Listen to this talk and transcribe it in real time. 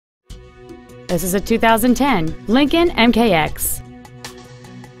This is a 2010 Lincoln MKX.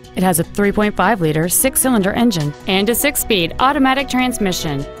 It has a 3.5-liter six-cylinder engine and a 6-speed automatic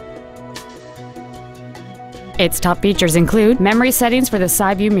transmission. Its top features include memory settings for the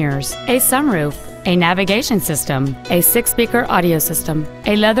side view mirrors, a sunroof, a navigation system, a 6-speaker audio system,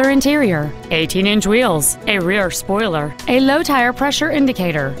 a leather interior, 18-inch wheels, a rear spoiler, a low tire pressure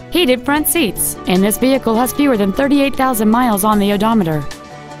indicator, heated front seats, and this vehicle has fewer than 38,000 miles on the odometer.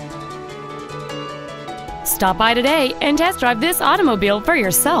 Stop by today and test drive this automobile for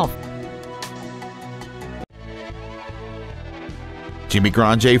yourself. Jimmy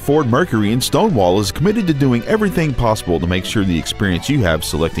Granger Ford Mercury in Stonewall is committed to doing everything possible to make sure the experience you have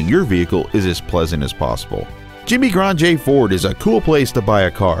selecting your vehicle is as pleasant as possible. Jimmy Granger Ford is a cool place to buy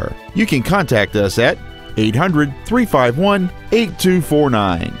a car. You can contact us at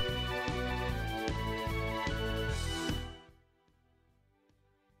 800-351-8249.